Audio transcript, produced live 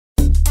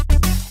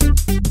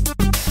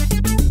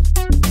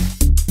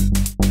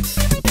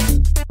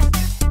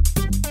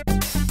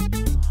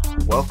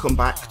welcome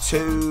back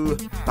to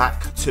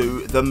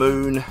the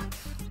moon.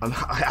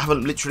 I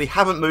literally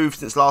haven't moved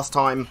since last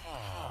time.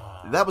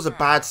 That was a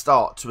bad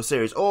start to a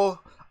series, or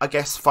I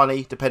guess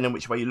funny, depending on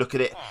which way you look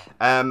at it.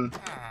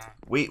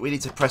 We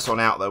need to press on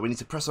out though. We need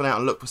to press on out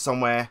and look for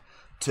somewhere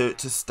to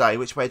stay.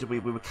 Which way did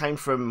we came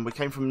from? We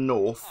came from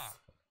north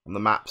on the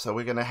map, so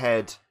we're gonna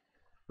head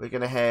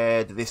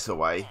this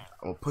way.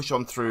 And we'll push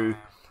on through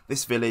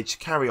this village.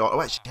 Carry on.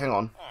 Oh, actually, hang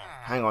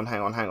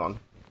on.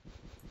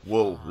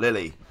 Wool,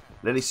 Lily.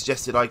 Lily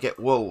suggested I get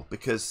wool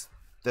because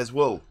there's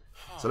wool.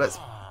 So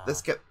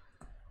let's get.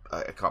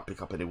 I can't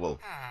pick up any wool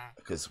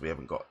because we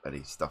haven't got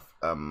any stuff.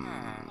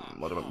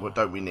 What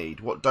don't we need?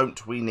 What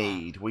don't we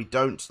need? We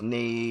don't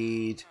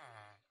need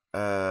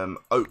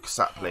oak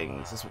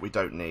saplings. That's what we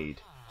don't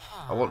need.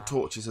 I want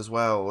torches as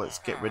well. Let's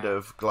get rid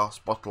of glass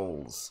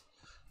bottles.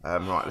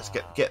 Right, let's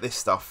get this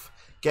stuff.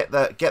 Get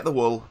the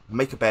wool.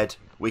 Make a bed.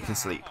 We can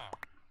sleep.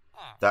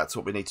 That's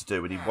what we need to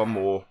do. We need one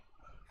more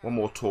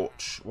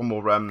torch, one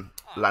more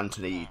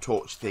lantern-y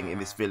torch thing in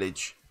this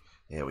village.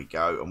 Here we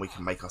go, and we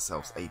can make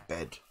ourselves a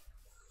bed.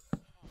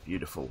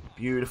 Beautiful,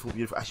 beautiful,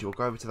 beautiful. Actually, we'll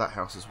go over to that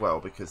house as well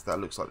because that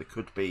looks like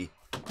there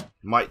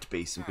might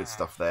be some good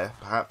stuff there,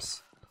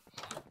 perhaps.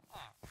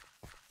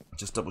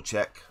 Just double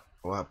check.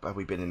 Or have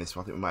we been in this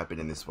one? I think we might have been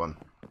in this one.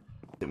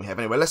 Didn't we have?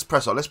 Anyway, let's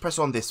press on. Let's press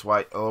on this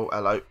way. Oh,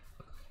 hello.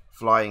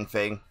 Flying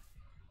thing.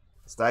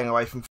 Staying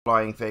away from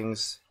flying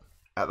things.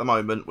 At the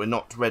moment, we're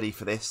not ready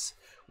for this.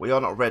 We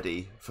are not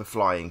ready for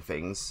flying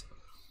things.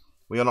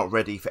 We are not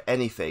ready for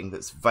anything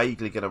that's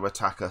vaguely going to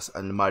attack us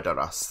and murder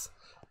us.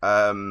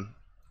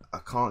 I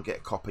can't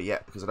get copper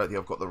yet because I don't think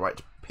I've got the right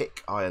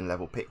pick, iron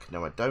level pick.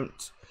 No, I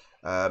don't.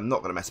 I'm not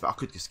going to mess about. I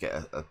could just get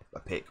a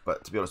pick,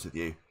 but to be honest with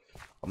you,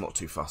 I'm not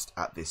too fussed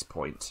at this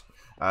point.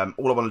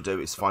 All I want to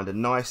do is find a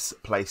nice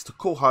place to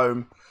call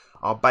home,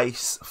 our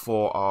base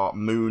for our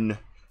moon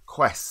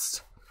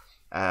quest.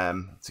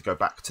 To go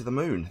back to the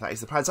moon. That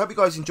is the plan. So I hope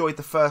you guys enjoyed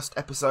the first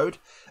episode.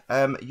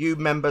 You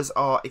members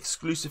are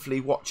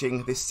exclusively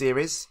watching this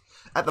series.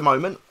 At the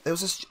moment, there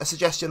was a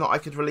suggestion that I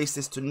could release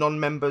this to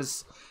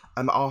non-members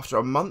after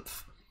a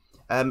month.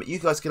 You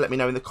guys can let me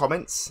know in the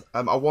comments.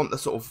 I want the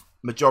sort of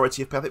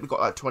majority of people. I think we've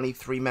got like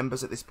 23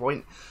 members at this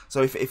point.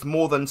 So if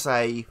more than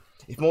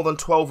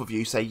 12 of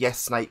you say yes,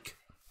 Snake,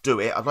 do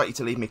it, I'd like you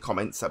to leave me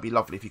comments. That'd be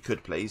lovely if you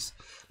could, please.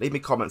 Leave me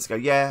comments. Go,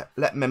 yeah,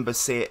 let members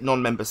see it,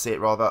 non-members see it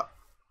rather.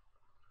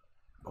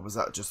 What was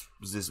that just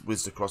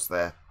whizzed across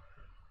there?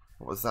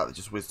 What was that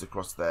just whizzed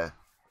across there?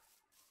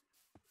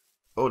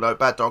 Oh no,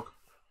 bad dog.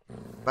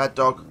 Bad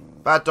dog.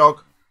 Bad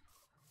dog.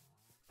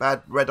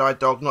 Bad red-eyed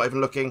dog, not even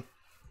looking.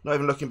 Not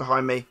even looking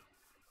behind me.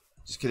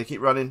 Just gonna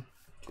keep running.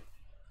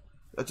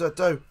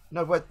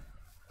 No, where?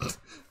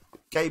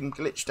 Game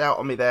glitched out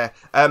on me there.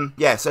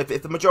 Yeah, so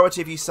if the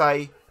majority of you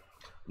say,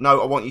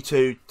 no, I want you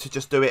to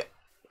just do it,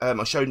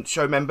 or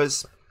show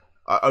members,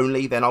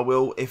 only, then I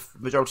will. If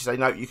the majority say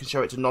no, you can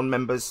show it to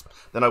non-members,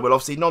 then I will.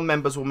 Obviously,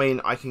 non-members will mean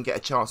I can get a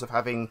chance of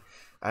having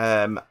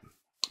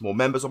more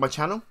members on my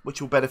channel, which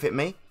will benefit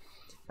me.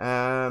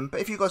 But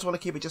if you guys want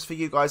to keep it just for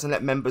you guys and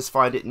let members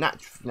find it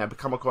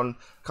come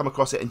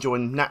across it and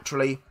join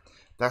naturally,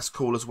 that's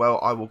cool as well.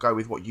 I will go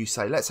with what you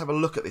say. Let's have a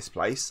look at this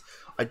place.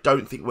 I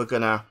don't think we're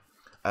gonna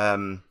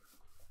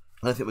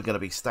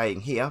be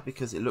staying here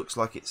because it looks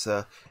like it's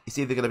either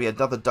going to be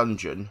another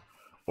dungeon,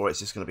 or it's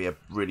just going to be a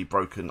really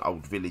broken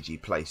old villagey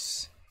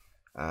place.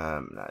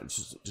 No, it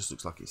just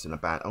looks like it's an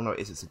abandoned. Oh no,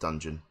 it's a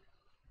dungeon.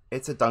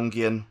 It's a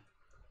dungeon.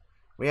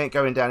 We ain't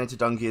going down into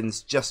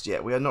dungeons just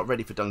yet. We are not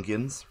ready for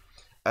dungeons.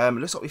 It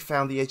looks like we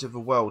found the edge of the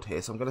world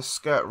here, so I'm going to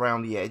skirt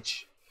around the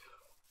edge.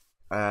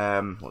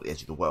 Not the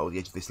edge of the world, the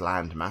edge of this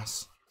land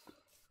mass.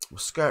 We'll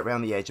skirt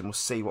around the edge and we'll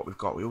see what we've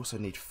got. We also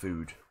need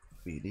food.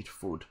 We need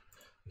food.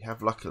 We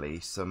have luckily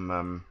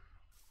some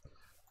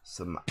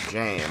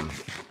jam.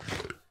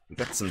 We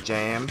got some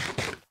jam,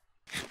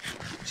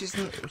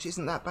 which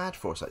isn't that bad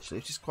for us actually.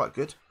 Which is quite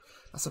good.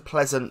 That's a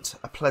pleasant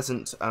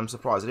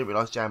surprise. I didn't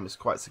realise jam was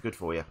quite so good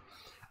for you.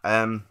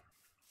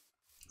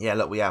 Yeah,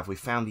 look, we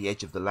found the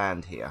edge of the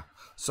land here.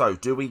 So,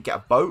 do we get a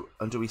boat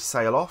and do we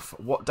sail off?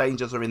 What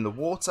dangers are in the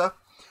water?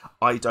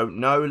 I don't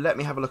know. Let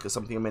me have a look at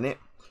something a minute.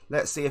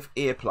 Let's see if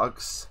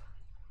earplugs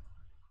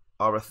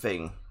are a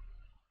thing.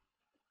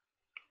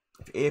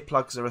 If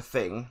earplugs are a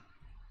thing,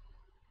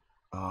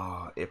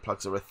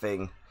 earplugs are a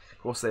thing. Of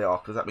course they are,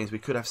 because that means we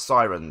could have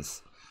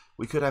sirens.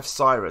 We could have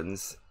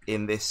sirens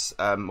in this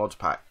mod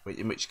pack,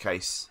 in which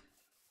case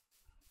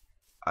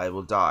I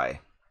will die.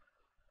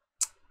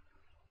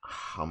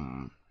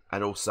 And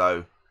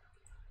also,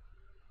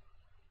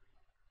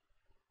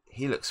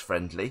 he looks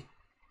friendly.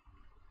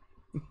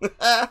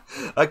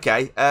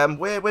 Okay,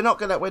 we're not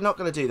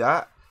gonna do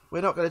that.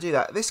 We're not gonna do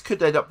that. This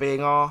could end up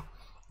being our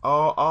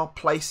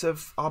place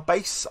of our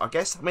base, I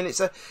guess. I mean, it's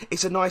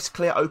a nice,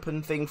 clear,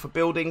 open thing for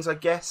buildings, I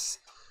guess.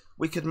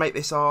 We could make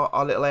this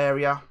our little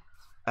area.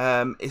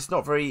 It's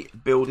not very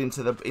built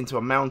into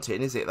a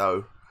mountain, is it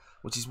though?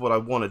 Which is what I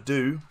want to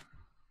do.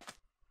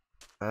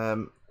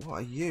 What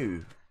are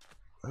you?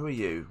 Who are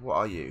you? What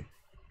are you?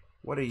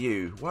 What are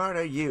you? What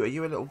are you? Are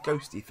you a little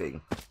ghosty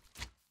thing?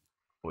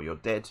 Or you're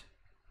dead.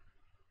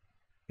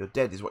 You're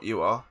dead is what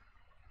you are.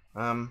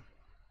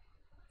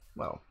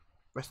 Well,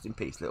 rest in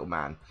peace, little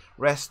man.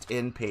 Rest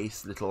in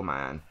peace, little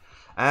man.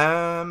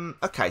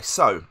 Okay,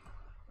 so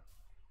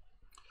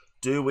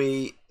do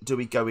we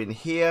go in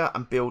here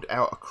and build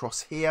out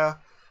across here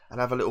and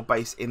have a little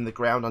base in the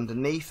ground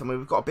underneath? I mean,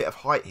 we've got a bit of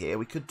height here.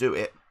 We could do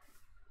it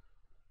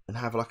and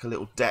have like a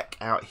little deck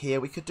out here.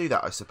 We could do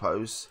that, I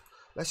suppose.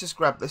 Let's just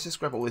grab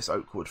all this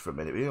oak wood for a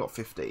minute. We've got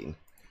 15,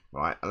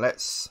 right? And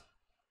let's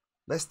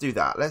do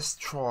that. Let's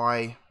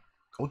try.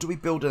 Or do we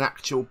build an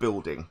actual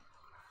building?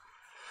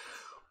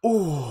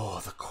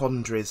 Oh, the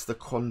quandaries, the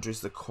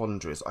quandaries, the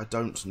quandaries. I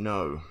don't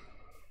know.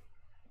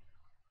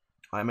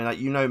 I mean,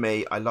 you know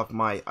me. I love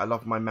my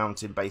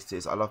mountain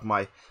bases. I love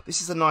my.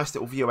 This is a nice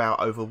little view out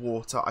over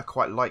water. I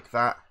quite like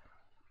that.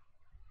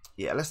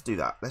 Yeah, let's do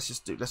that. Let's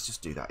just do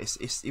that.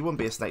 It wouldn't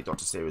be a Snake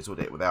Doctor series, would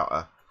it,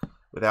 without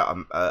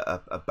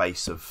a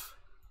base of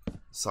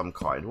some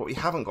kind. What we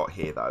haven't got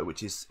here though,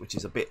 which is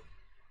a bit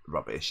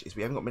rubbish, is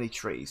we haven't got many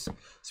trees.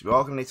 So we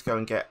are going to need to go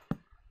and get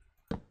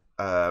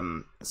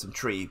some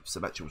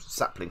actual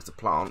saplings to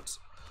plant,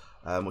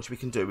 which we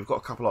can do. We've got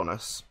a couple on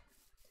us.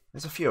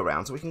 There's a few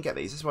around, so we can get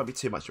these. This won't be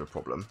too much of a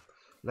problem.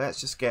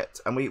 Let's just get,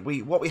 and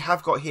what we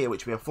have got here,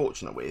 which we are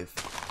fortunate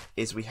with,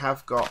 is we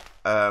have got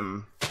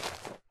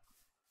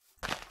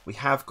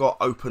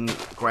open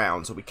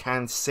ground, so we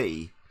can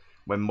see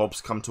when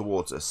mobs come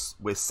towards us.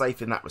 We're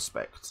safe in that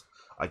respect,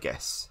 I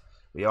guess.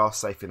 We are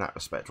safe in that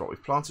respect. Right,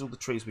 we've planted all the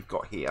trees we've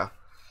got here.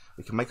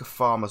 We can make a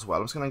farm as well.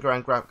 I'm just going to go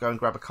and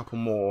grab a couple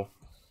more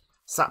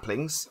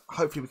saplings.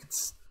 Hopefully we can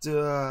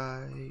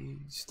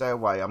stay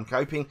away. I'm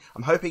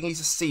hoping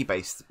he's a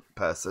sea-based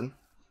person.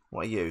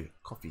 What are you?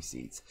 Coffee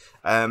seeds.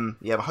 Yeah,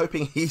 I'm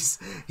hoping he's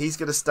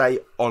going to stay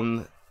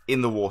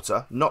in the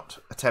water, not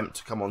attempt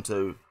to come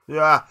onto.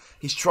 Yeah,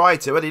 he's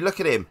tried to. Eddie, look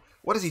at him.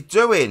 What is he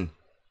doing?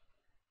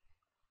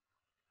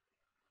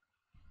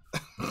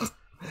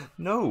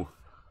 No.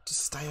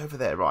 Just stay over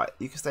there. Right,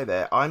 you can stay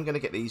there. I'm going to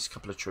get these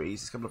couple of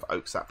trees, these couple of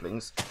oak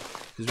saplings,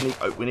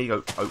 because we need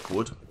oak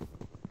wood.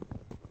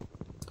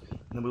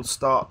 And then we'll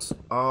start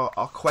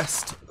our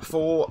quest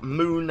for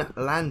moon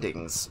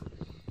landings.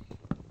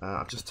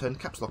 I've just turned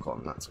caps lock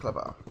on. That's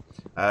clever.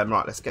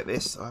 Right, let's get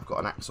this. I've got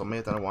an axe on me.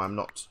 I don't know why I'm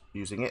not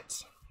using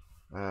it.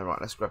 Right,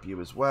 let's grab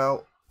you as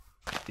well.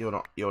 You're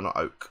not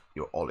oak.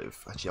 You're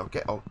olive. Actually,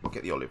 I'll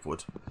get the olive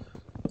wood.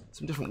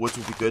 Some different woods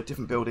will be good.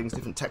 Different buildings,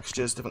 different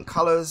textures, different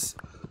colours.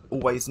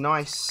 Always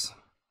nice.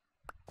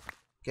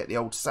 Get the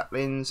old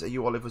saplings. Are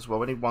you olive as well?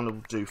 We need one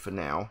will do for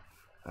now.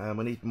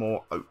 We need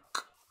more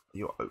oak.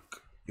 You're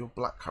oak. You're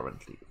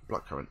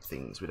blackcurrant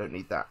things. We don't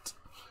need that.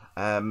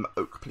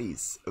 Oak,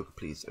 please. Oak,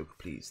 please. Oak,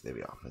 please. There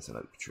we are. There's an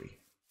oak tree.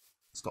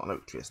 It's not an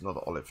oak tree. It's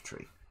another olive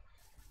tree.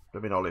 I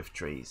mean olive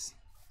trees.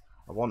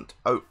 I want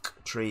oak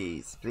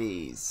trees,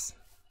 please.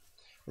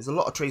 There's a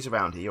lot of trees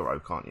around here. You're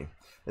oak, aren't you?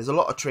 There's a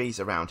lot of trees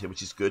around here,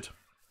 which is good.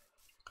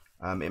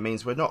 It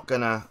means we're not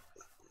going to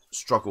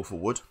struggle for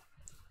wood.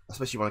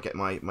 Especially when I get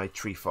my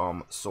tree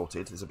farm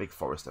sorted. There's a big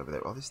forest over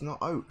there. Oh, this is not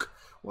oak.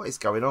 What is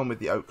going on with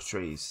the oak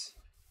trees?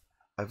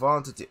 I've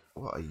answered it.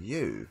 What are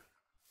you?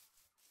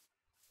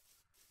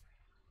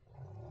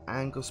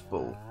 Angus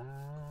bull.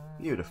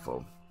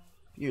 Beautiful.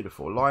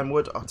 Beautiful.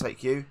 Limewood, I'll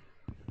take you.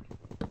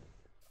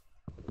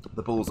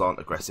 The bulls aren't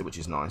aggressive, which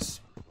is nice.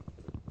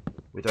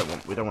 We don't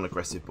want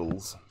aggressive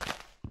bulls.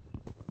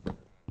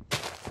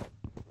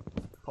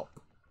 Pop.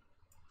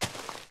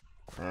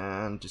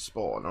 And just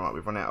spawn. Alright,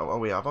 we've run out of, oh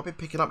we have. I've been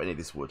picking up any of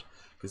this wood.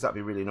 Because that'd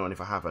be really annoying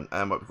if I haven't.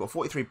 Right, we've got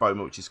 43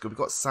 bone, which is good. We've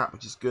got sap,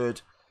 which is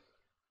good.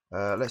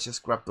 Let's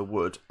just grab the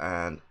wood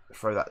and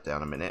throw that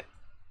down a minute.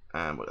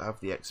 And we'll have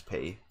the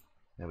XP.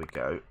 There we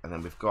go. And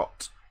then we've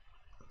got...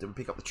 Did we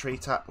pick up the tree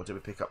tap or did we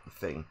pick up the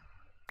thing?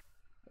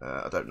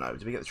 I don't know.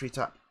 Did we get the tree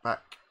tap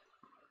back?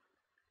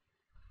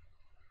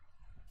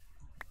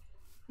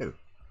 No,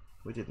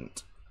 we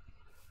didn't.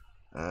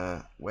 Did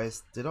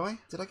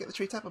I get the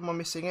tree tap? Am I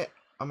missing it?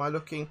 Am I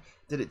looking?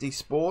 Did it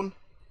despawn?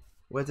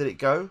 Where did it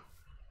go?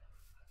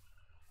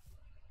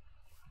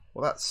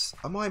 Well, that's...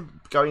 Am I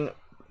going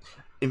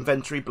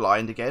inventory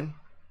blind again?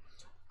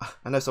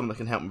 I know someone that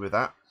can help me with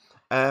that.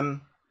 I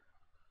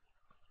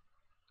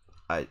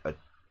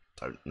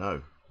don't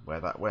know where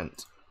that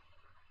went.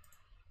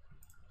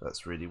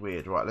 That's really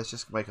weird. Right, let's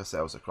just make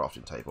ourselves a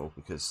crafting table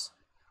because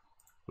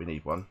we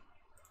need one.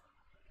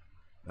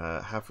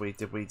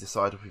 Did we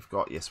decide if we've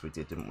got? Yes, we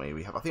did, didn't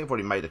we? I think I've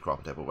already made a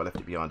crafting table. I left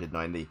it behind, didn't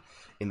I?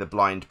 In the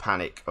blind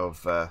panic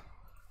of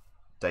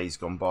days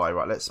gone by.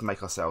 Right, let's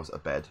make ourselves a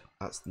bed.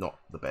 That's not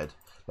the bed.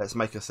 Let's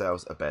make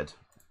ourselves a bed.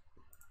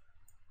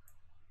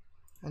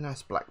 A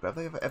nice black bed.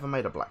 Have they ever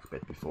made a black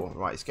bed before?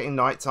 Right, it's getting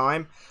night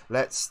time.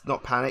 Let's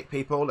not panic,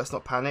 people. Let's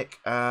not panic.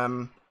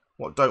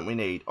 What don't we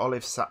need?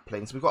 Olive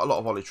saplings. We've got a lot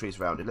of olive trees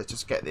around it. Let's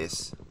just get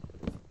this.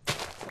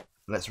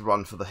 Let's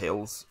run for the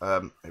hills.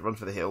 Run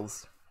for the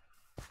hills.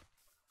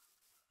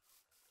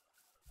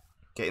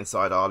 Get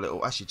inside our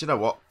little... Actually, do you know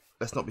what?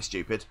 Let's not be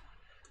stupid.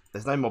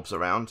 There's no mobs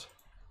around.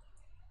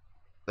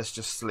 Let's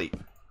just sleep.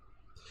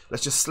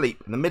 Let's just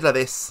sleep. In the middle of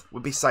this,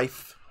 we'll be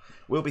safe.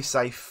 We'll be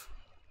safe.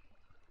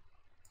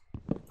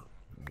 There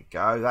we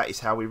go. That is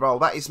how we roll.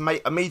 That is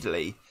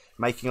immediately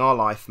making our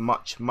life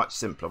much, much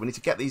simpler. We need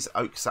to get these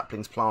oak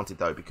saplings planted,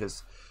 though,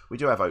 because we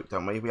do have oak,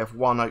 don't we? We have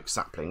one oak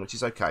sapling, which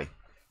is okay.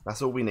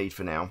 That's all we need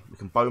for now. We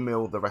can bone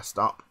meal the rest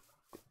up.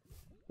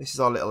 This is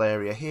our little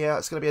area here.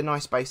 It's going to be a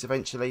nice base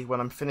eventually.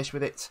 When I'm finished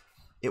with it,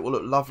 it will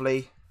look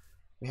lovely.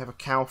 We have a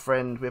cow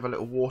friend. We have a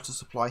little water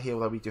supply here,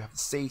 although we do have the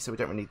sea, so we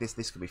don't really need this.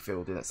 This can be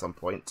filled in at some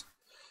point.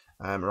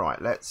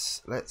 Right,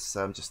 let's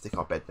just stick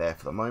our bed there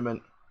for the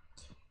moment.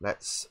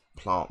 Let's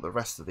plant the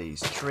rest of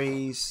these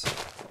trees.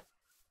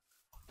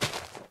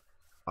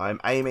 I'm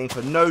aiming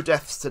for no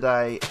deaths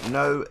today.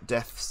 No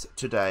deaths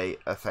today.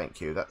 Thank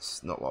you.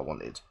 That's not what I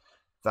wanted.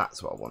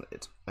 That's what I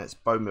wanted. Let's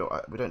bone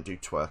meal. We don't do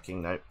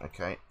twerking. No.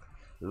 Okay.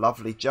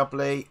 Lovely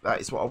jubbly. That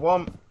is what I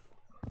want.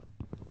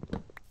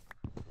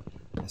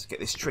 Let's get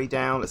this tree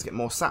down. Let's get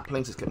more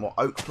saplings. Let's get more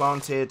oak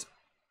planted.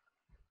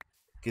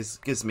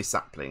 Gives me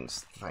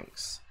saplings.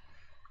 Thanks.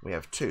 We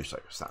have 2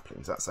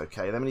 saplings. That's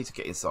okay. Then we need to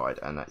get inside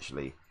and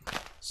actually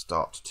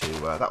start to...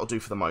 that'll do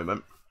for the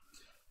moment.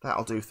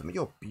 That'll do for me.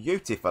 You're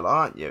beautiful,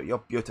 aren't you?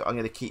 You're beautiful. I'm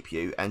going to keep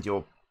you and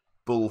your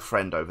bull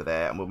friend over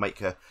there, and we'll make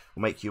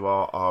you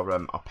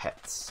our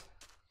pets.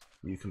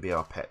 You can be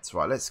our pets.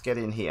 Right, let's get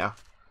in here.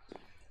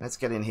 Let's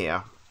get in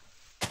here.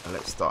 And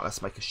let's start.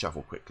 Let's make a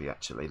shovel quickly,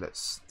 actually.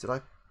 Did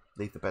I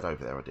leave the bed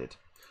over there? I did.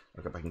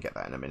 I'll go back and get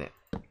that in a minute.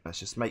 Let's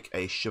just make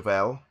a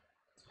shovel.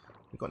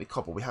 We've got any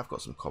cobble? We have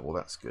got some cobble.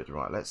 That's good.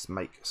 Right, let's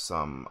make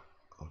some...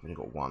 I've only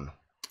got 1.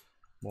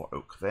 More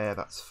oak there.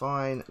 That's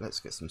fine. Let's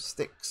get some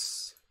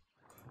sticks.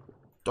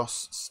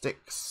 DOS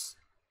sticks.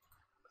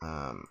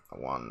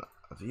 1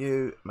 of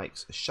you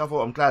makes a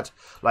shovel. I'm glad,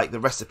 like, the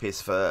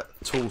recipes for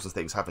tools and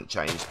things haven't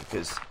changed,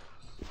 because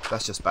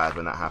that's just bad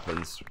when that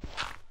happens.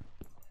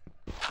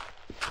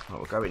 Right,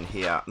 we'll go in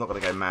here. I'm not going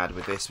to go mad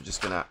with this. We're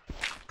just going to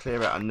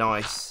clear out a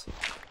nice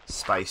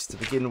space to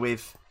begin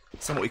with.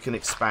 Somewhat we can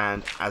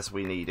expand as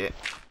we need it.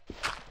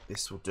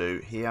 This will do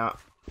here.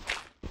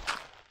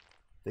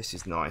 This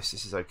is nice.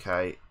 This is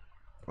okay.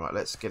 Right,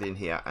 let's get in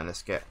here and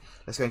let's go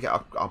and get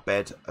our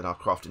bed and our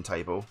crafting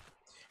table.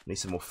 We need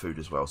some more food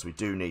as well, so we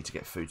do need to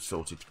get food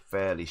sorted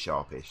fairly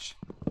sharpish.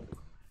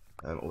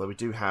 Although we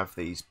do have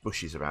these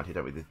bushes around here,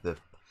 don't we? The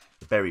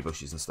berry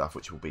bushes and stuff,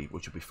 which will be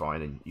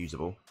fine and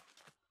usable.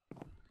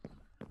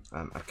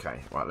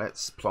 Okay, right.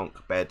 Let's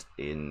plonk bed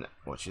in.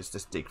 Watch this.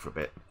 Just dig for a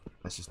bit.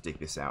 Let's just dig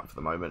this out for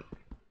the moment.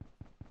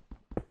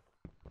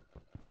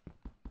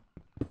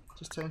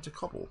 Just turn into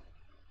cobble.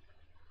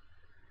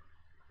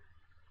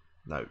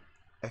 No.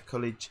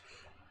 Eclogite.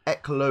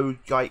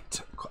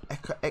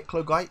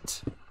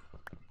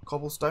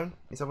 Cobblestone.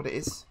 Is that what it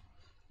is?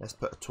 Let's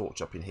put a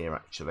torch up in here.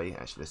 Actually,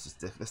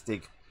 let's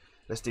dig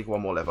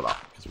 1 more level up,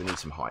 because we need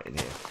some height in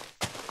here.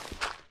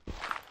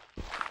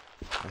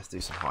 Let's do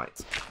some height.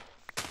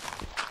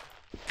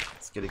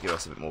 It's going to give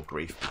us a bit more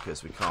grief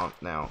because we can't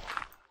now.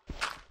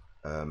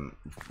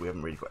 We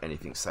haven't really got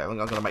anything set. I'm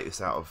going to make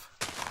this out of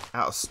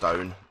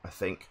stone. I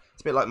think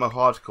it's a bit like my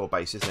hardcore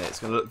base, isn't it? It's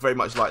going to look very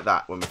much like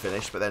that when we're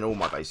finished, but then all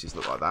my bases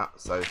look like that,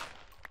 so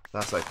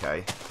that's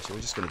okay. So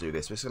we're just going to do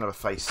this. We're just going to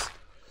have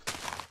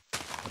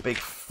a big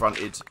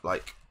fronted,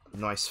 like,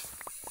 nice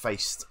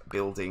faced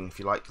building, if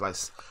you like,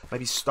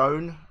 maybe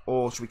stone,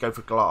 or should we go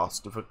for glass?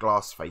 Go for a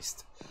glass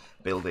faced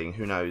building.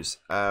 Who knows?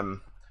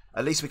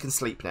 At least we can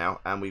sleep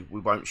now, and we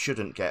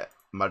shouldn't get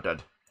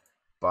murdered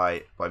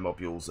by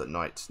mobules at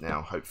night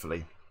now,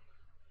 hopefully.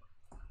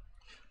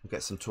 We'll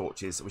get some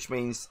torches, which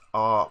means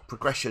our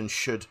progression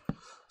should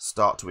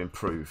start to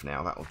improve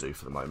now. That'll do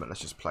for the moment. Let's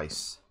just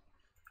place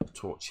a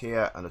torch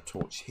here and a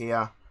torch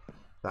here.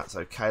 That's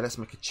okay. Let's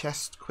make a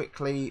chest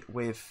quickly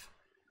with...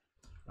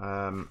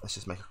 let's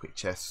just make a quick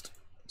chest,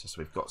 just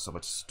so we've got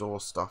somewhere to store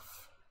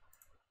stuff,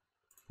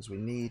 because we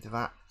need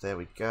that. There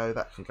we go.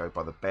 That can go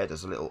by the bed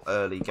as a little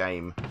early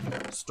game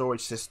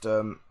storage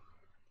system.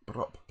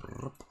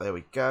 There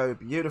we go.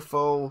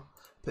 Beautiful.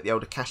 Put the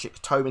old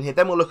Akashic tome in here.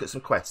 Then we'll look at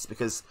some quests,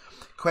 because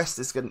quests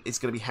is going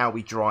to be how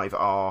we drive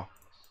our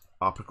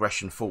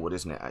progression forward,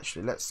 isn't it?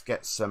 Actually, let's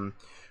get some.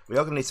 We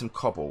are going to need some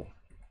cobble.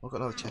 I've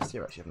got another chest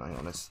here. Actually, hang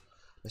on. Let's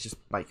just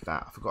make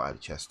that. I forgot I had a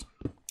chest.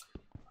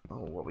 Oh,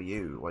 what were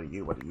you? What are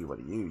you? What are you? What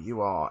are you?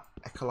 You are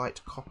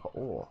Echolite copper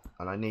ore,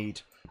 and I need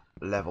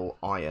level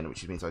iron,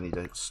 which means I need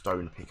a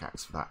stone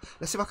pickaxe for that.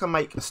 Let's see if I can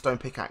make a stone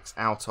pickaxe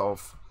out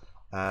of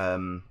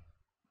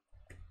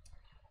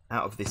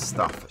this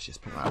stuff. Let's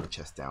just put that other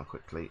chest down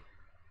quickly.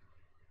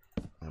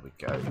 There we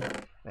go.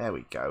 There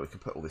we go. We can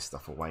put all this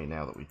stuff away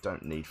now that we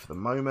don't need for the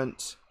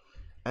moment.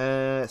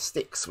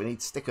 Sticks. We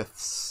need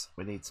stickers.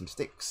 We need some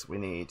sticks. We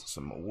need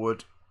some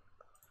wood.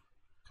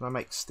 Can I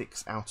make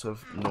sticks out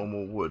of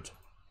normal wood?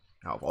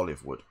 Out of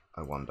olive wood,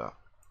 I wonder.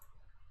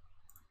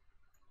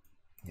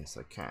 Yes,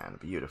 I can.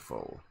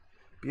 Beautiful.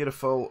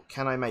 Beautiful.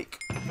 Can I make...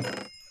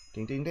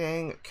 Ding, ding,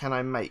 ding. Can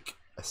I make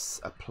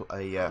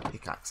a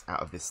pickaxe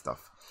out of this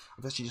stuff?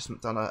 I've actually just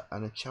done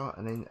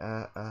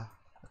a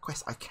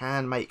quest I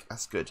can make.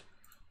 That's good.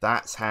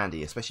 That's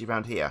handy, especially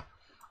around here.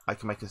 I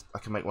can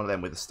make one of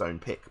them with a stone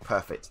pick.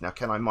 Perfect. Now,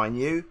 can I mine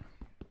you?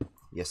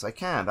 Yes, I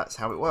can. That's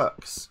how it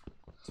works.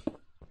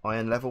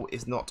 Iron level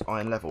is not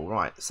iron level.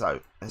 Right, so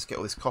let's get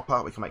all this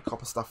copper. We can make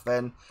copper stuff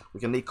then.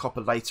 We're going to need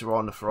copper later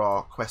on for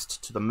our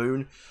quest to the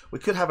moon. We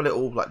could have a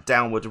little like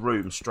downward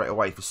room straight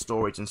away for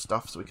storage and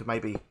stuff. So we could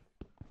maybe...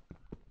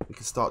 we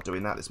can start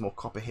doing that. There's more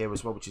copper here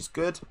as well, which is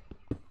good.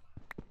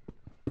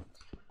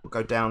 We'll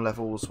go down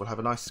levels. We'll have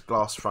a nice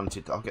glass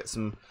fronted. I'll get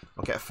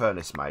a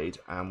furnace made,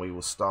 and we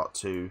will start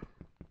to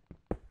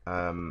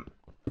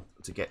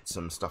get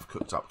some stuff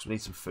cooked up. Because we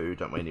need some food,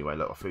 don't we? Anyway,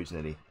 look, our food's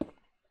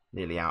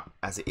nearly out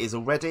as it is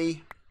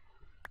already.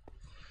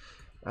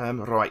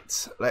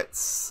 Right,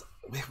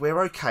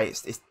 we're okay.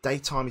 It's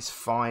daytime is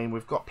fine.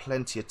 We've got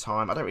plenty of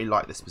time. I don't really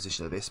like this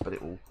position of this, but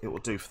it will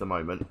do for the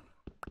moment.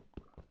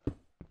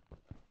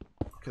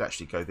 Could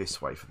actually go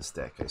this way for the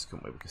staircase,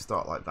 couldn't we? We could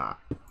start like that.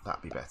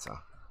 That'd be better.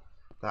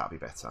 That'd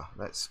be better.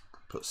 Let's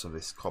put some of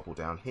this cobble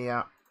down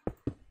here.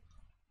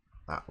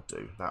 That will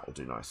do. That will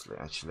do nicely,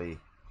 actually.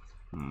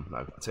 No,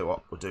 I'll tell you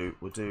what.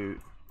 We'll do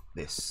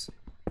this.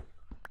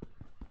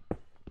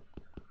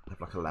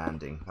 Have like a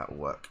landing. That will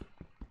work.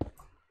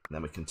 And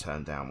then we can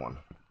turn down one.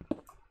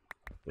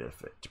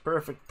 Perfect.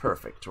 Perfect.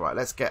 Perfect. Right.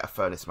 Let's get a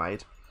furnace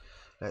made.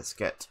 Let's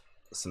get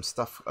some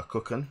stuff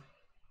cooking.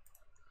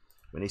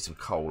 We need some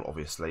coal,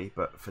 obviously,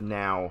 but for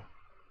now,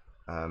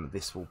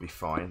 this will be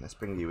fine. Let's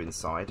bring you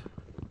inside.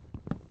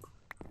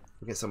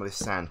 We'll get some of this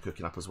sand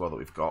cooking up as well that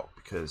we've got,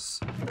 because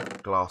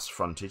glass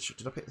frontage.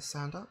 Did I pick the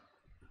sand up?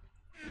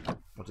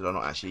 Or did I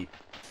not actually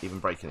even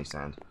break any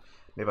sand?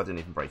 Maybe I didn't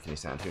even break any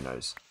sand, who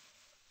knows.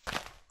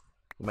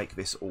 We'll make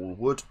this all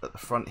wood at the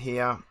front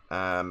here.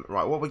 Right,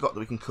 what have we got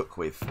that we can cook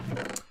with?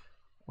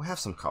 We have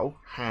some coal.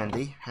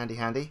 Handy, handy,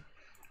 handy.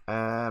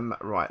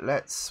 Right,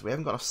 we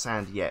haven't got enough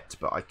sand yet,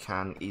 but I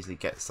can easily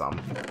get some.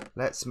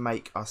 Let's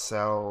make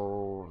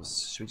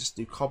ourselves, should we just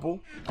do cobble?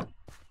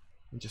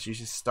 And just use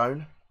this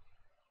stone?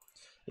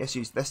 Yes,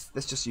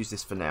 let's just use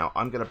this for now.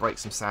 I'm going to break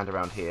some sand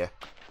around here.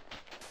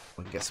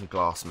 We can get some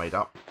glass made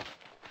up.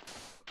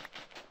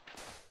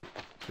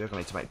 We're going to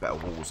need to make better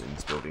walls in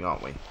this building,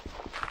 aren't we?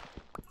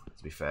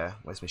 To be fair.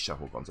 Where's my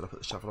shovel gone? Did I put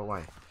the shovel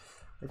away?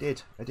 I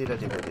did.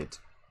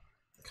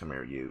 Come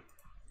here, you.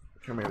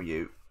 Come here,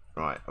 you.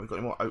 Right, have we got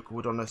any more oak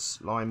wood on us?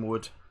 Lime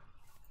wood.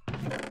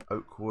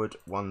 Oak wood,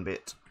 1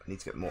 bit. I need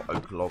to get more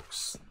oak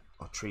logs.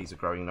 Our trees are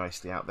growing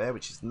nicely out there,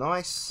 which is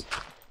nice.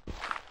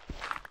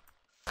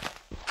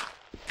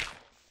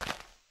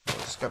 I'll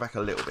just go back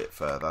a little bit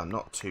further,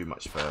 not too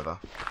much further.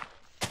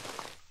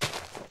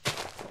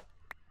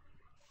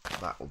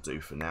 That will do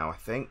for now, I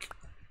think.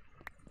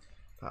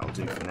 That'll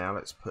do for now.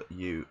 Let's put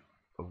you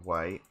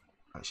away.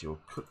 Actually,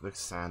 we'll cook the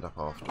sand up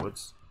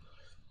afterwards.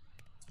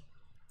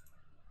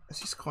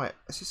 This is quite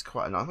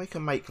nice. We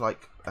can make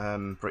like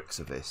bricks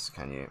of this,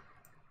 can you?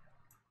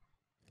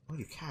 Oh,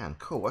 you can.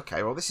 Cool.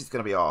 Okay. Well, this is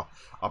going to be our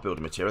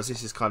building materials.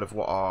 This is kind of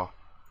what our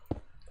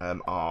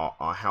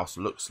house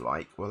looks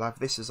like. We'll have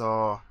this as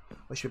our.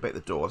 Where should we make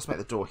the door? Let's make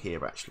the door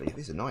here. Actually,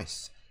 these are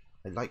nice.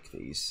 I like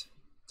these.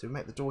 Do we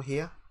make the door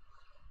here?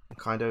 And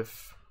kind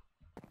of.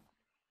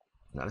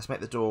 No, let's make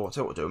the door. I'll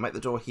tell you what we'll do. We'll make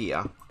the door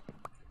here.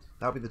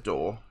 That'll be the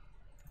door,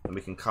 and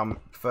we can come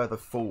further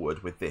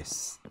forward with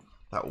this.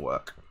 That'll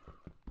work.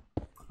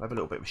 We'll have a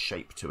little bit of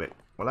shape to it.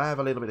 Well, I have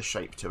a little bit of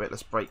shape to it.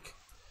 Let's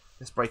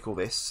break all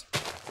this.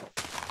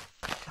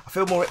 I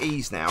feel more at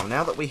ease now.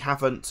 Now that we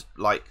haven't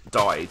like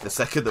died. The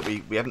second that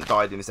we haven't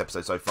died in this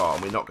episode so far,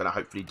 and we're not going to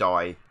hopefully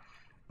die.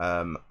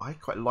 I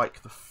quite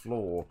like the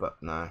floor, but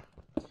no,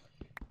 I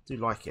do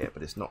like it,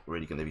 but it's not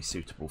really going to be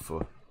suitable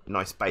for a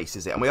nice base,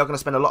 is it? And we are going to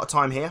spend a lot of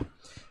time here.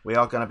 We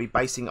are going to be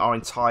basing our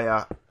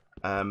entire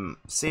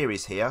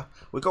series here.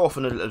 We'll go off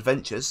on little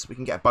adventures. We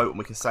can get a boat and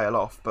we can sail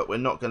off, but we're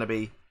not going to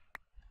be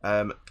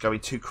going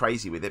too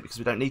crazy with it because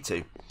we don't need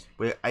to.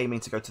 We're aiming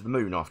to go to the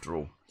moon after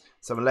all.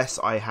 So unless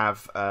I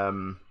have a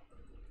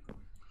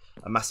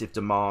massive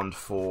demand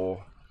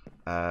for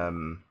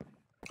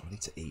we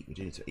need to eat. We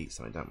do need to eat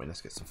something, don't we?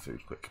 Let's get some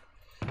food quick.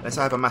 Unless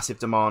I have a massive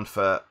demand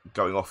for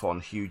going off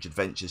on huge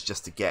adventures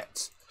just to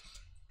get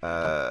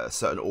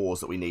certain ores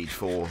that we need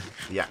for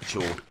the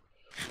actual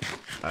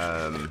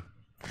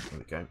there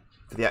we go.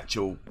 For the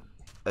actual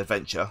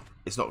adventure,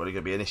 it's not really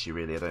going to be an issue,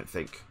 really. I don't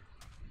think.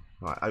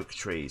 Right, oak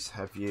trees.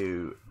 Have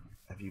you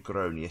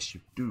grown? Yes,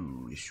 you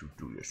do. Yes, you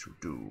do. Yes, you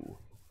do.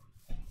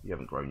 You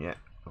haven't grown yet.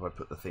 Have I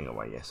put the thing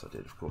away? Yes, I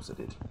did. Of course, I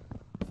did.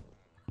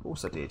 Of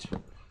course, I did.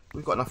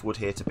 We've got enough wood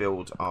here to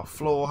build our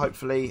floor,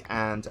 hopefully,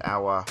 and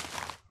our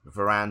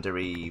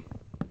veranda-y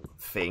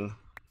thing.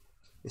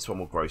 This one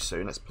will grow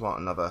soon. Let's plant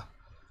another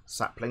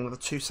sapling. Another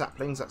 2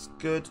 saplings. That's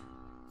good.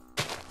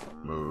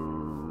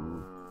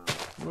 Moo.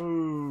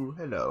 Moo.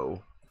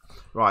 Hello.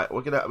 Right,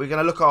 we're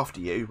gonna look after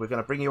you. We're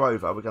gonna bring you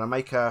over. We'll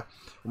make a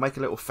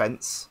little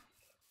fence,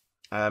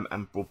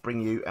 and we'll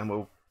bring you and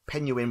we'll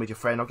pen you in with your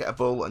friend. I'll get a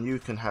bull, and you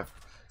can have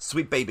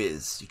sweet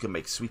babies. You can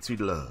make sweet, sweet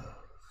love.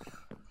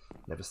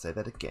 Never say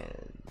that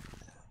again.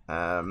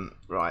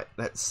 Right,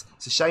 it's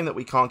a shame that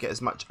we can't get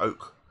as much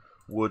oak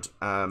wood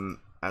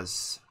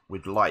as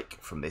we'd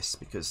like from this,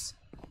 because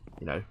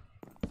you know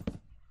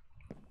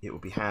it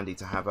would be handy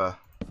to have a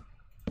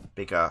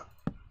bigger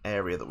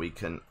area that we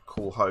can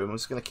call home. I'm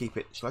just going to keep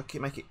it. Shall I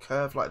make it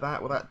curved like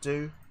that? Will that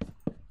do?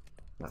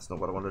 That's not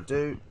what I want to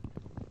do.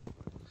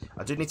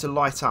 I do need to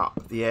light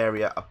up the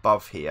area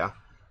above here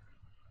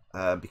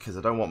because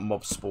I don't want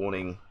mobs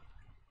spawning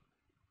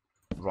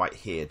right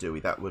here, do we?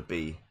 That would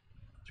be... Do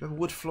we have a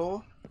wood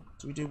floor?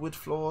 Do we do wood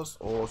floors?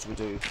 Or do we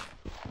do...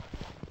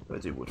 We'll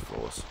do wood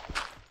floors.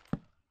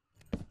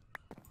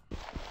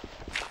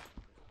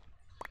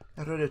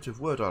 I run out of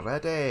wood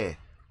already.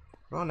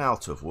 Run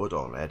out of wood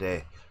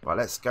already. Right,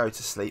 let's go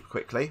to sleep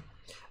quickly.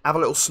 Have a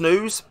little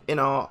snooze in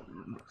our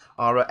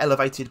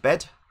elevated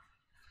bed.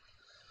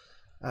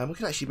 We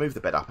can actually move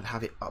the bed up and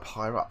have it up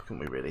higher up, couldn't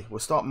we, really? We'll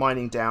start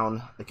mining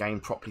down the game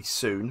properly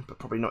soon, but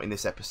probably not in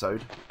this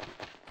episode.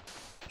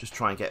 Just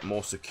try and get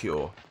more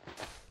secure.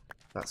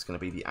 That's going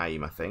to be the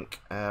aim, I think.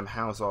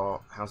 How's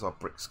our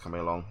bricks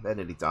coming along? They're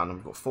nearly done.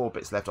 We've got 4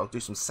 bits left. I'll do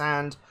some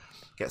sand,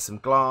 get some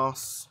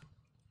glass.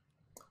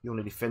 You're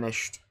nearly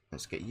finished.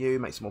 Let's get you,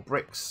 make some more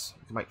bricks.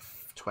 We can make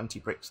 20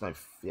 bricks. No,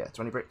 yeah,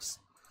 20 bricks.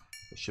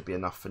 It should be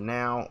enough for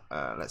now.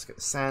 Let's get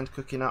the sand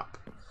cooking up.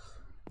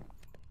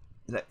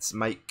 Let's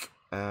make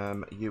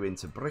you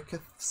into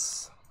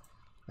briquettes.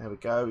 There we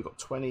go. We've got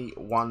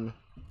 21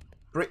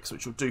 bricks,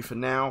 which will do for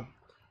now.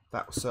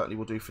 That certainly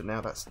will do for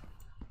now. That's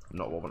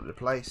not what I wanted to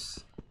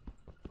place.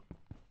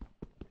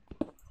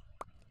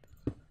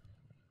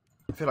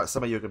 I feel like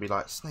some of you are going to be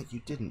like, Snake,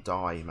 you didn't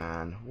die,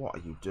 man. What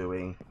are you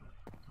doing?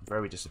 I'm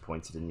very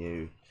disappointed in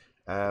you.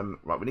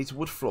 Right, we need a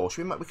wood floor.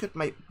 We could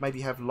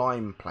maybe have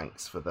lime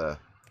planks for the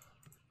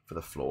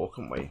floor,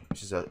 couldn't we?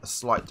 Which is a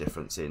slight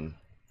difference in,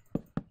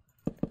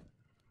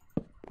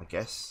 I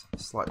guess, a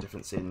slight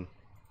difference in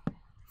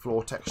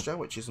floor texture,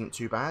 which isn't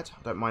too bad.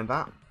 I don't mind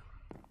that.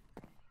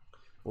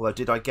 Although,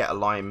 did I get a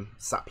lime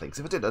sapling?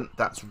 Because if I didn't,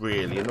 that's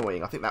really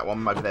annoying. I think that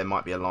one over there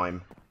might be a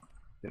lime. I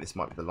think this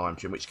might be the lime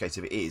tree. In which case,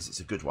 if it is, it's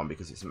a good one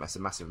because it's a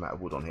massive amount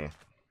of wood on here.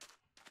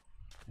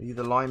 Are you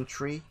the lime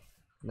tree?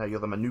 No,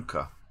 you're the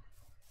manuka.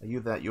 Are you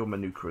that? You're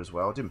manuka as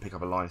well. I didn't pick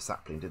up a lime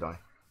sapling, did I?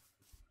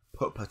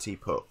 Puppity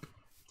pup.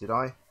 Did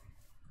I?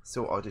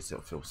 Still, I did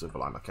still feel silver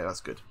lime. Okay, that's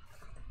good.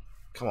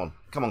 Come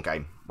on,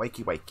 game.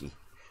 Wakey, wakey.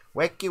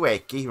 Wakey,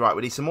 wakey. Right,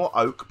 we need some more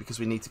oak because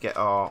we need to get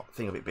our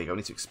thing a bit bigger. We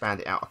need to expand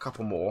it out a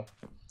couple more.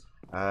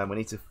 We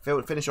need to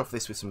finish off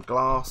this with some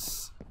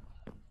glass.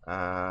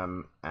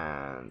 And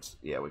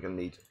yeah, we're going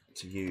to need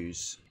to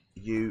use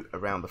you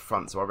around the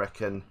front. So I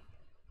reckon...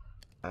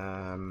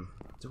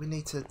 do we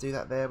need to do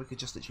that there? We could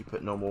just literally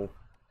put normal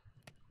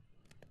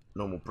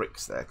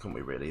bricks there, couldn't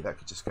we, really? That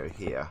could just go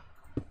here.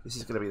 This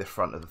is going to be the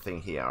front of the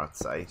thing here, I'd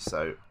say.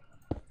 So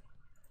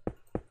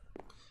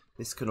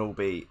this can all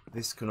actually,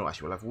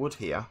 we'll have wood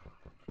here,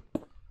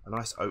 a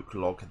nice oak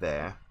log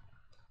there.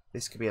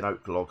 This could be an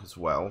oak log as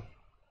well.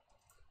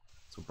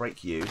 So we'll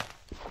break you,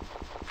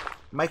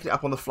 making it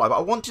up on the fly.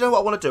 But do you know what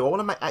I want to do? I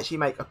want to actually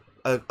make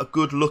a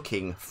good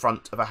looking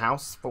front of a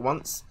house for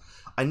once.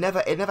 It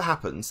never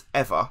happens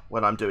ever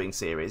when I'm doing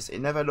series. It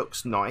never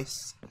looks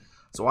nice.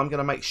 So I'm going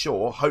to make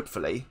sure,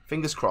 hopefully,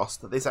 fingers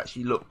crossed, that this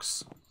actually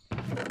looks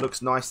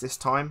nice this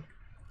time.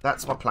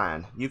 That's my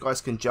plan. You guys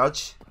can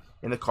judge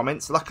in the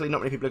comments. Luckily,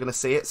 not many people are going to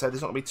see it, so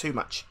there's not going to be too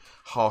much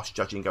harsh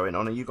judging going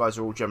on. And you guys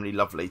are all generally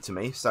lovely to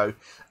me, so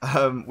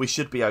we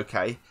should be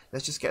okay.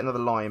 Let's just get another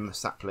lime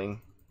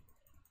sapling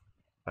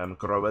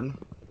growing.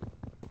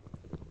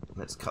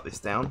 Let's cut this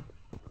down.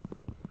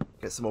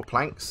 Get some more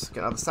planks,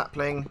 get another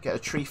sapling, get a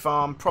tree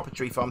farm, proper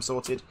tree farm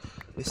sorted.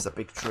 This is a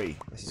big tree.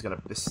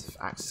 This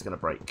axe is gonna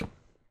break.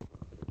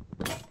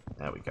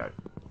 There we go.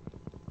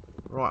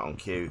 Right on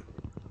cue.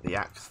 The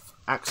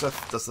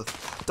axeth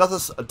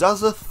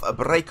doeseth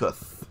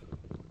breaketh.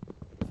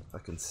 If I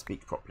can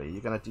speak properly.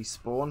 You're gonna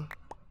despawn.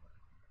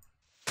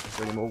 Is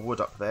there any more wood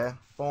up there?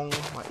 Bong.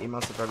 My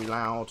emails are very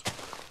loud.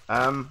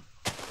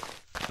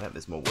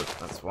 There's more wood.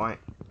 That's right.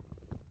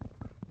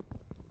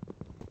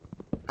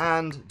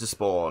 And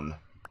despawn,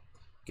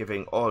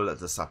 giving all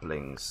the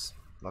saplings.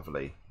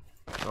 Lovely.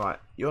 Right,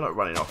 you're not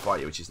running off, are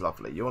you? Which is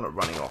lovely. You're not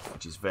running off,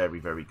 which is very,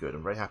 very good.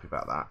 I'm very happy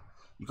about that.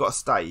 You've got to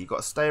stay. You've got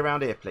to stay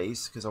around here,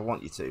 please, because I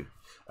want you to.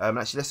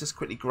 Actually, let's just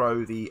quickly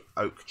grow the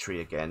oak tree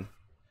again,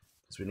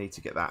 because we need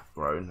to get that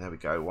grown. There we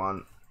go.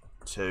 1,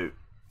 2.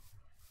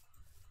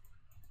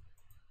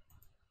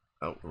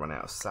 Oh, run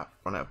out of sap.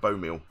 Run out of bone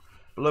meal.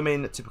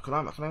 Blooming typical.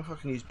 I don't know if I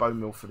can use bone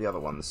meal for the other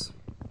ones.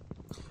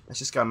 Let's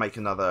just go and make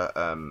another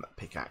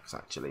pickaxe,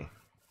 actually.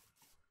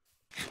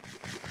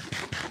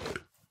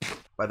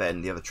 By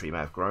then, the other tree may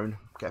have grown.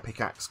 Get a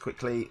pickaxe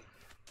quickly,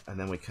 and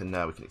then we can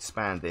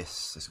expand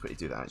this. Let's quickly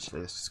do that,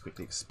 actually. Let's just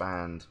quickly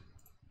expand.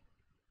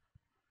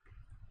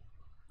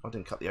 I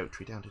didn't cut the oak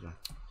tree down, did I?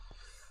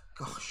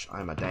 Gosh,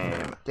 I'm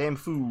a damn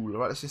fool.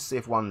 Right, let's just see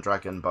if one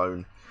dragon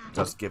bone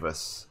does give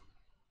us...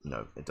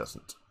 No, it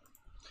doesn't.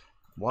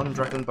 One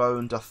dragon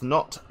bone doth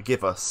not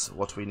give us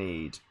what we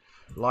need.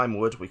 Lime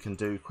wood we can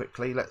do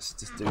quickly. Let's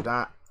just do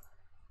that.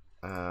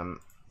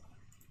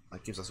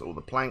 That gives us all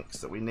the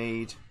planks that we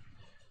need.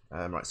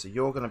 Right, so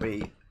you're going to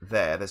be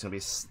there. There's going to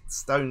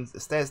be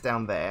stairs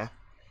down there.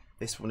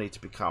 This will need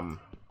to become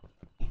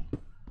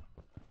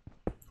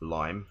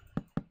lime.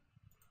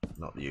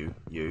 Not you.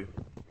 You.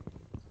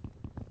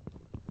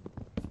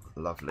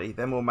 Lovely.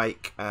 Then we'll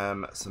make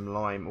some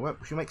lime.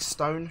 Should we make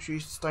stone? Should we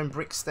use stone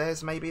brick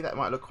stairs maybe? That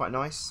might look quite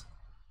nice.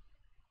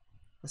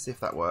 Let's see if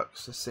that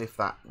works. Let's see if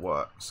that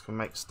works. Can we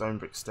make stone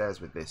brick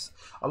stairs with this?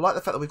 I like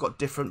the fact that we've got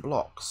different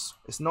blocks.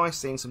 It's nice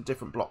seeing some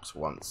different blocks for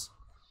once.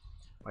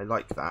 I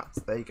like that.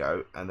 There you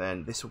go. And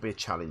then this will be a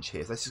challenge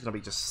here. So this is going to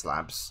be just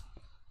slabs.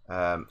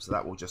 So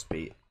that will just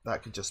be,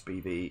 that could just be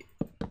the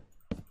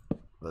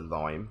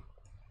lime.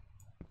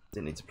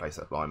 Didn't need to place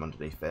that lime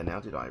underneath there now,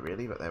 did I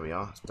really? But there we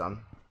are. It's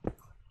done.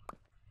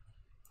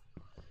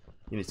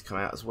 You need to come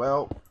out as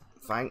well.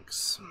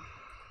 Thanks.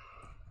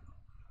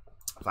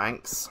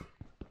 Thanks.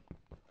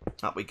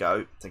 Up we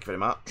go. Thank you very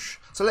much.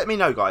 So let me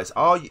know, guys.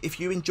 If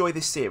you enjoy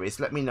this series,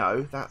 let me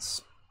know.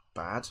 That's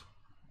bad.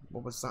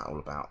 What was that all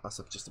about?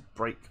 That's just a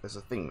break. There's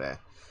a thing there.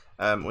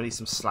 We need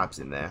some slabs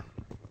in there.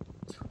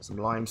 Some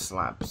lime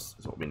slabs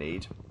is what we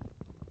need.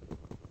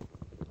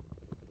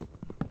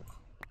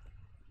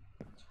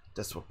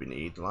 That's what we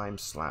need. Lime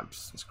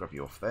slabs. Let's grab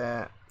you off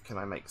there. Can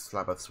I make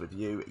slabbaths with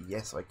you?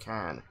 Yes, I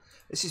can.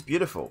 This is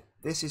beautiful.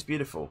 This is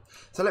beautiful.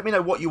 So let me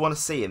know what you want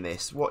to see in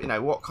this. What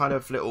what kind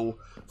of little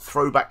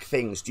throwback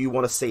things do you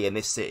want to see in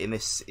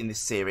this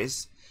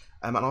series?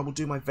 And I will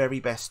do my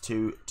very best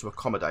to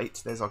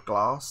accommodate. There's our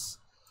glass.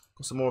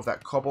 Got some more of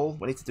that cobble.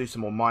 We need to do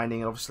some more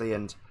mining, obviously,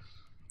 and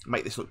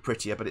make this look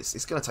prettier. But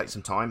it's going to take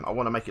some time. I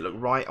want to make it look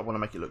right. I want to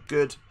make it look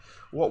good.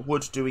 What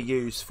wood do we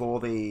use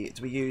for the?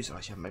 Do we use? Oh,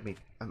 you haven't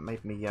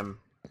made me.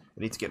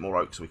 We need to get more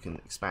oak so we can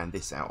expand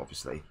this out.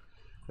 Obviously,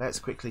 let's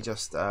quickly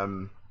just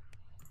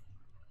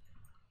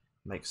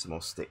make some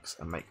more sticks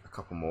and make a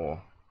couple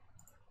more.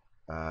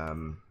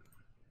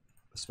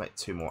 Let's make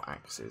 2 more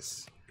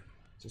axes.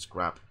 Just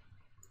grab.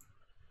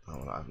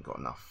 Oh, I haven't got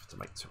enough to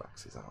make 2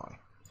 axes, have I?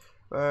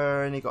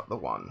 Only got the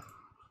 1,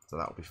 so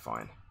that'll be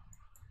fine.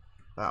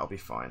 That'll be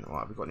fine. All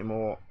right, we got any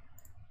more?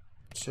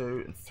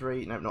 2 and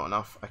 3. Nope, not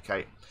enough.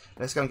 Okay,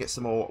 let's go and get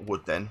some more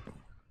wood then.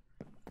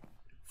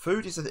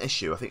 Food is an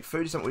issue. I think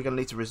food is something we're going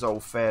to need to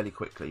resolve fairly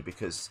quickly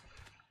because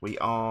we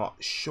are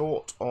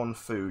short on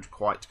food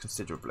quite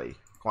considerably.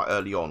 Quite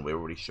early on, we're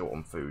already short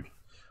on food.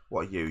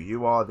 What are you?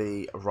 You are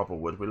the rubber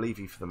wood. We'll leave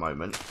you for the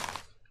moment.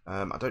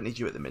 I don't need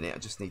you at the minute. I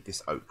just need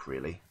this oak,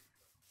 really.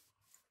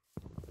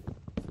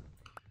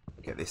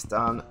 Get this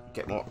done.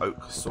 Get more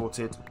oak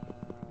sorted.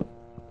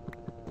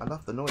 I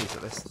love the noise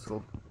that this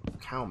little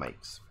cow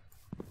makes.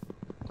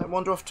 Don't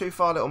wander off too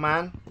far, little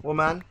man.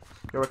 Woman.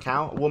 You're a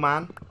cow. A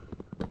woman.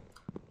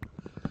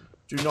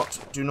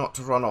 Do not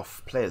run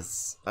off,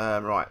 please.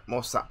 Right,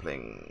 more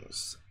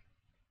saplings.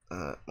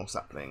 More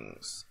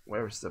saplings.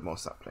 Where is the more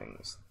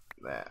saplings?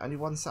 There. Only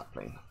 1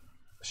 sapling?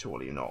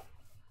 Surely not.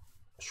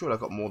 Surely I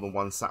got more than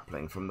 1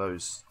 sapling from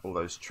all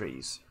those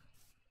trees.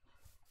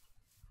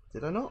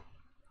 Did I not?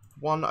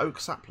 1 oak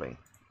sapling.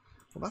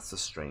 Well, that's a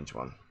strange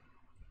one.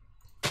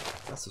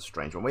 That's a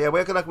strange one. Well, yeah,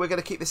 we're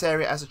gonna keep this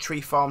area as a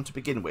tree farm to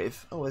begin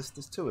with. Oh, there's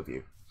 2 of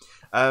you.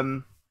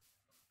 And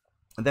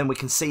then we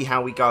can see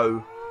how we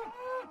go.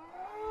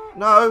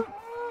 No!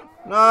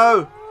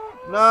 No!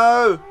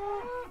 No!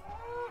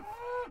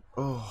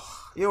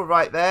 Oh, you're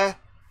right there.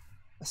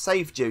 I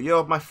saved you.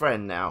 You're my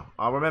friend now.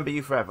 I'll remember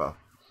you forever.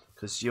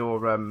 Because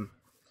you're, I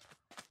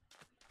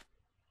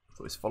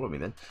thought it's following me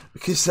then.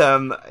 Because,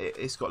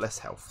 it's got less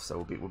health.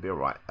 So we'll be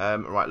alright.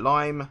 Right,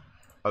 lime,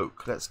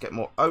 oak. Let's get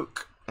more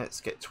oak. Let's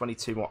get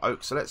 22 more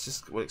oak. So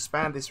we'll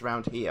expand this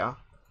around here.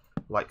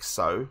 Like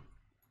so.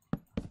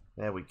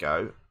 There we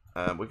go.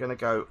 We're going to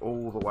go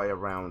all the way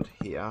around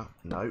here.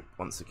 Nope.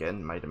 Once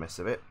again, made a mess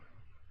of it.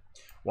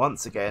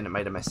 Once again,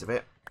 made a mess of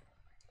it.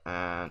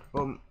 And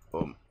boom,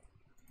 boom,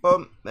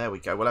 boom. There we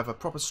go. We'll have a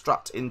proper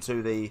strut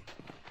into the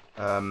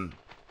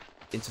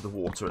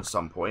water at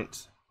some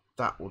point.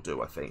 That will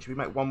do, I think. Should we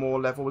make 1 more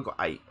level? We've got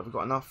 8. Have we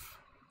got enough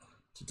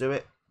to do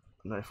it?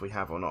 I don't know if we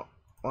have or not.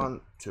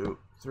 1, 2,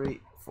 3,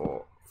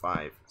 4,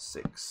 5,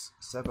 6,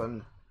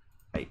 7,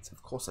 8.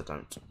 Of course I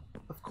don't.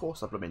 Of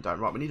course I blooming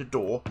don't. Right, we need a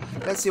door.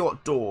 Let's see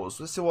what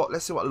doors. Let's see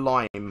what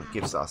lime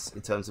gives us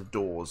in terms of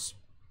doors.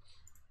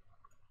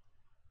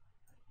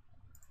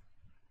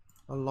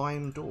 A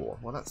lime door.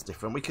 Well, that's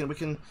different. We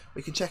can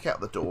check out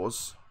the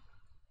doors.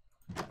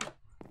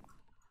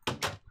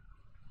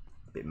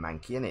 Bit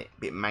manky, innit?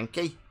 Bit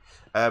manky.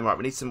 Right,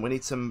 we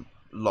need some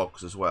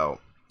logs as well.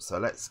 So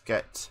let's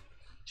get.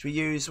 Should we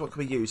use what can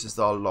we use as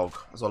our log?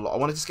 I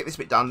want to just get this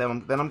bit done. Then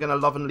I'm going to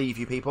love and leave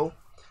you, people.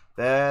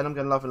 Then I'm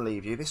going to love and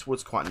leave you. This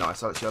wood's quite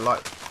nice. Actually,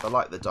 I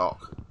like the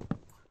dark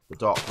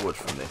wood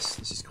from this.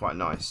 This is quite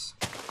nice.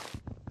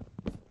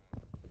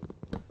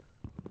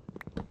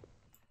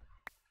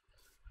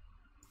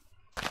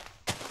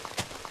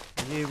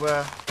 Are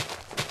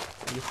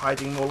you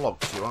hiding more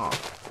logs? You are.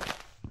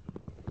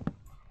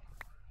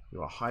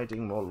 You are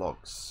hiding more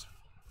logs.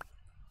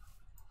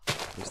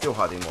 You're still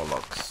hiding more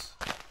logs.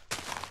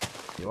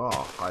 You are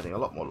hiding a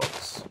lot more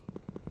logs.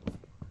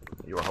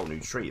 You're a whole new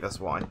tree, that's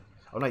why.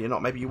 Oh no, you're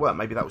not. Maybe you weren't.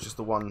 Maybe that was just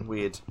the one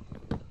weird.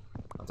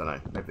 I don't know.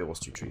 Maybe there was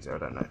 2 trees there. I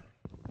don't know.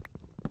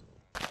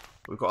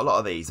 We've got a lot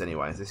of these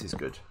anyway. This is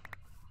good.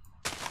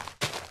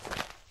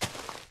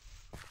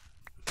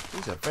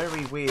 These are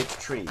very weird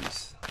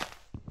trees.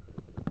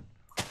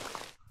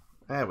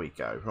 There we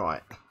go.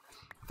 Right.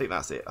 I think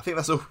that's it. I think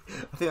that's all.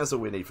 I think that's all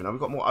we need for now. We've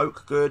got more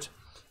oak. Good.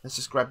 Let's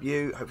just grab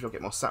you. Hopefully, I'll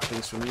get more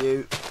saplings from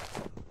you,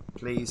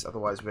 please.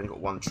 Otherwise, we've only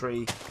got one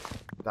tree.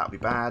 That'd be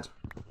bad.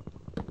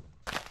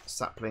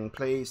 Sapling,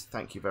 please.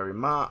 Thank you very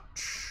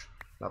much.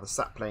 Another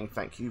sapling.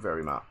 Thank you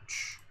very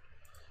much.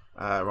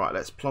 Right.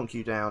 Let's plonk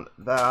you down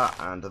there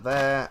and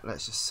there.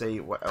 Let's just see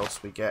what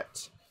else we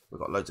get.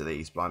 We've got loads of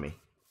these. Blimey,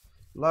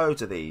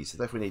 loads of these. I don't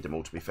know if we need them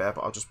all, to be fair,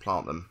 but I'll just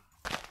plant them.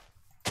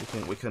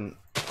 We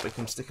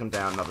can stick them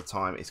down another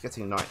time. It's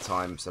getting night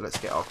time, so let's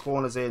get our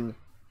corners in.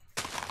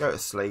 Go to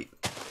sleep.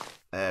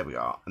 There we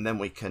are, and then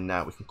we can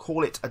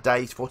call it a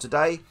day for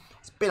today.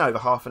 It's been over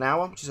half an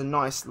hour, which is a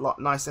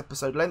nice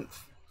episode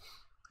length.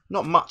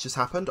 Not much has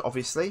happened,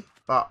 obviously,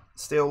 but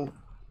still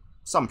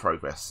some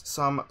progress.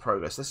 Some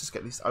progress. Let's just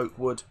get this oak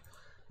wood.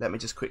 Let me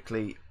just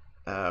quickly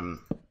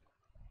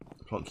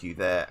plonk you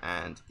there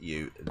and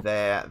you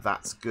there.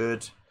 That's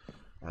good.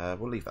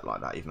 We'll leave that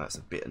like that, even though it's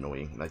a bit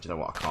annoying. No, do you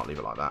know what? I can't leave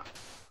it like that.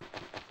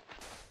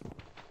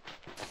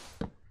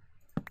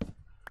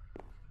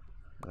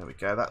 There we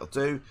go. That'll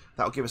do.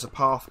 That'll give us a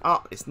path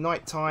up. It's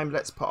night time.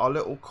 Let's put our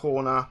little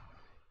corner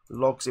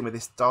logs in with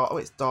this dark. Oh,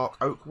 it's dark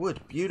oak wood.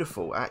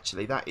 Beautiful.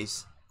 Actually, that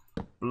is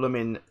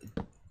blooming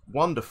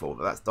wonderful.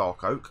 That's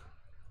dark oak.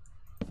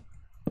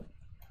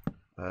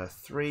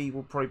 3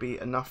 will probably be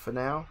enough for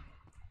now.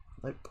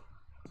 Nope.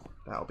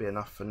 That'll be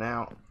enough for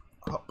now.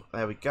 Hop.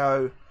 There we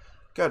go.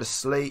 Go to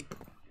sleep.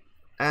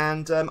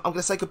 And I'm going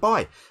to say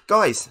goodbye.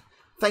 Guys,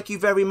 thank you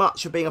very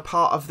much for being a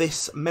part of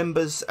this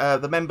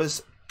the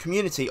members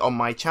community on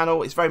my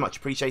channel. It's very much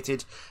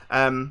appreciated.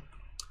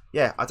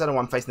 Yeah, I don't know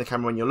why I'm facing the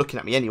camera when you're looking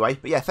at me anyway.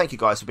 But yeah, thank you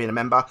guys for being a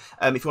member.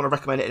 If you want to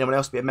recommend anyone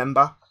else be a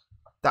member,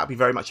 that'd be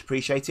very much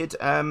appreciated.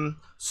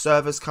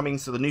 Servers coming,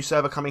 so the new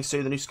server coming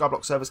soon. The new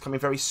Skyblock server's coming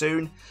very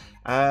soon.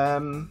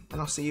 And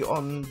I'll see you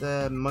on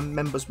the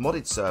members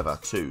modded server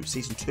 2,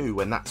 season 2,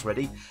 when that's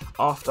ready,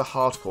 after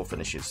hardcore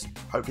finishes.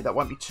 Hopefully that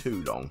won't be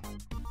too long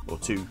or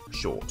too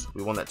short.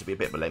 We want that to be a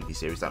bit of a lengthy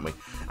series, don't we?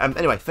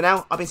 Anyway, for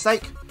now, I've been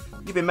Snake.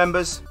 You've been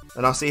members,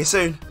 and I'll see you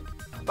soon.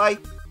 Bye.